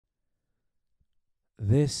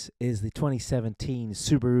This is the 2017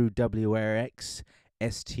 Subaru WRX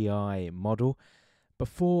STI model.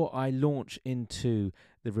 Before I launch into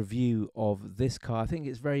the review of this car, I think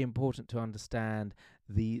it's very important to understand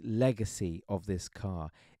the legacy of this car.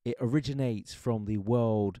 It originates from the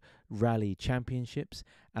World Rally Championships,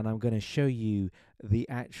 and I'm going to show you the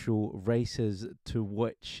actual racers to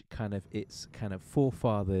which its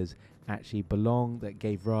forefathers actually belong, that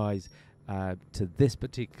gave rise to this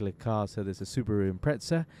particular car. So there's a Subaru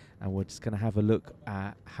Impreza, and we're just going to have a look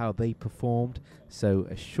at how they performed. So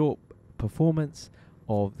a short performance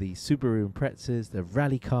of the Subaru Imprezas, the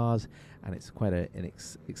rally cars, and it's quite an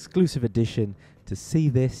exclusive edition to see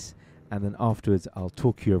this, and then afterwards I'll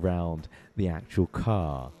talk you around the actual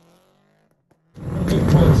car.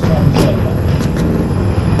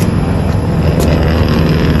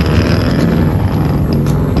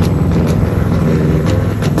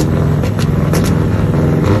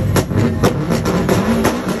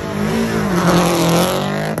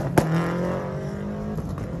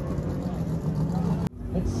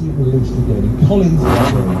 Let's see it released again in Colin's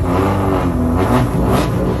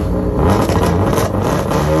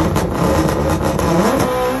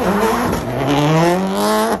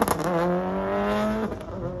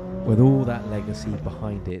With all that legacy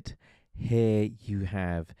behind it, here you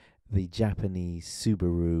have the Japanese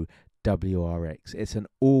Subaru WRX. It's an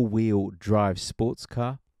all-wheel drive sports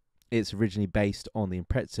car. It's originally based on the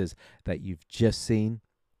Imprezas that you've just seen,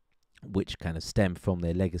 which kind of stem from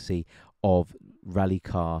their legacy of rally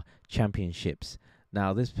car championships.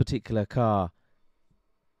 Now, this particular car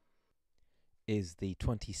is the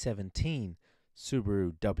 2017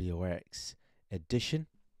 Subaru WRX edition.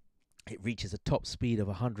 It reaches a top speed of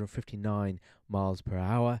 159 miles per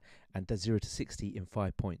hour and does 0 to 60 in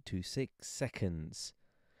 5.26 seconds.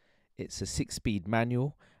 It's a 6-speed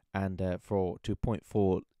manual, and for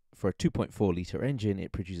a 2.4 litre engine,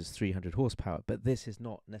 it produces 300 horsepower. But this is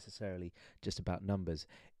not necessarily just about numbers.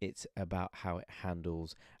 It's about how it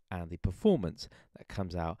handles and the performance that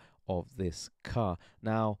comes out of this car.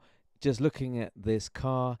 Now, just looking at this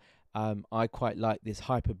car, I quite like this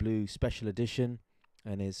Hyper Blue Special Edition,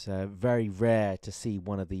 and it's very rare to see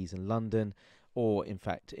one of these in London, or in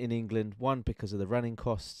fact in England. One, because of the running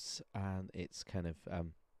costs and its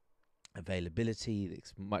availability.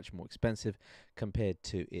 It's much more expensive compared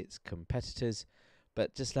to its competitors.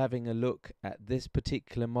 But just having a look at this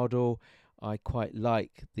particular model, I quite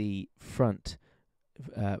like the front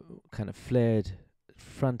flared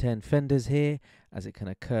front end fenders here as it kind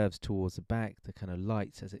of curves towards the back. The kind of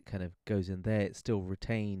lights as it kind of goes in there, it still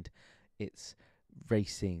retained its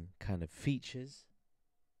racing kind of features.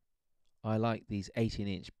 I like these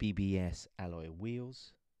 18-inch BBS alloy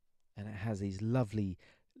wheels, and it has these lovely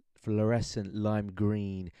fluorescent lime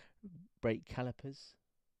green brake calipers,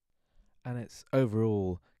 and its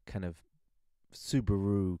overall kind of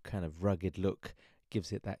Subaru kind of rugged look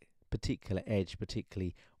gives it that particular edge,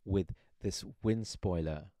 particularly with this wind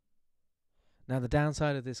spoiler. Now, the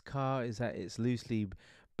downside of this car is that it's loosely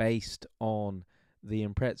based on the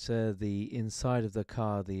Impreza. The inside of the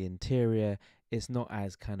car, the interior, is not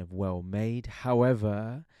as kind of well made.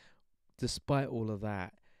 However, despite all of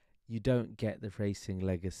that, you don't get the racing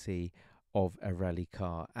legacy of a rally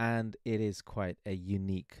car, and it is quite a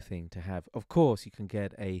unique thing to have. Of course, you can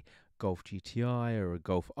get a Golf GTI or a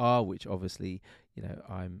Golf R, which obviously, you know,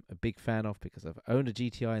 I'm a big fan of because I've owned a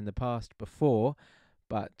GTI in the past before,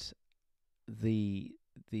 but the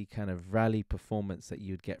kind of rally performance that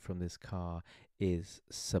you'd get from this car is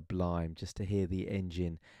sublime. Just to hear the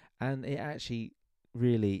engine, and it actually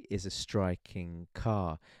really is a striking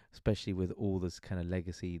car, especially with all this kind of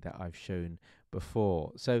legacy that I've shown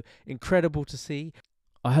before. So incredible to see.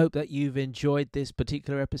 I hope that you've enjoyed this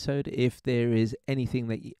particular episode. If there is anything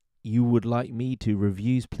that you would like me to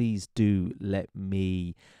review, please do let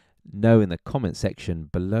me know in the comment section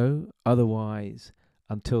below. Otherwise,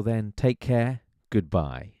 until then, take care.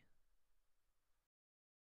 Goodbye.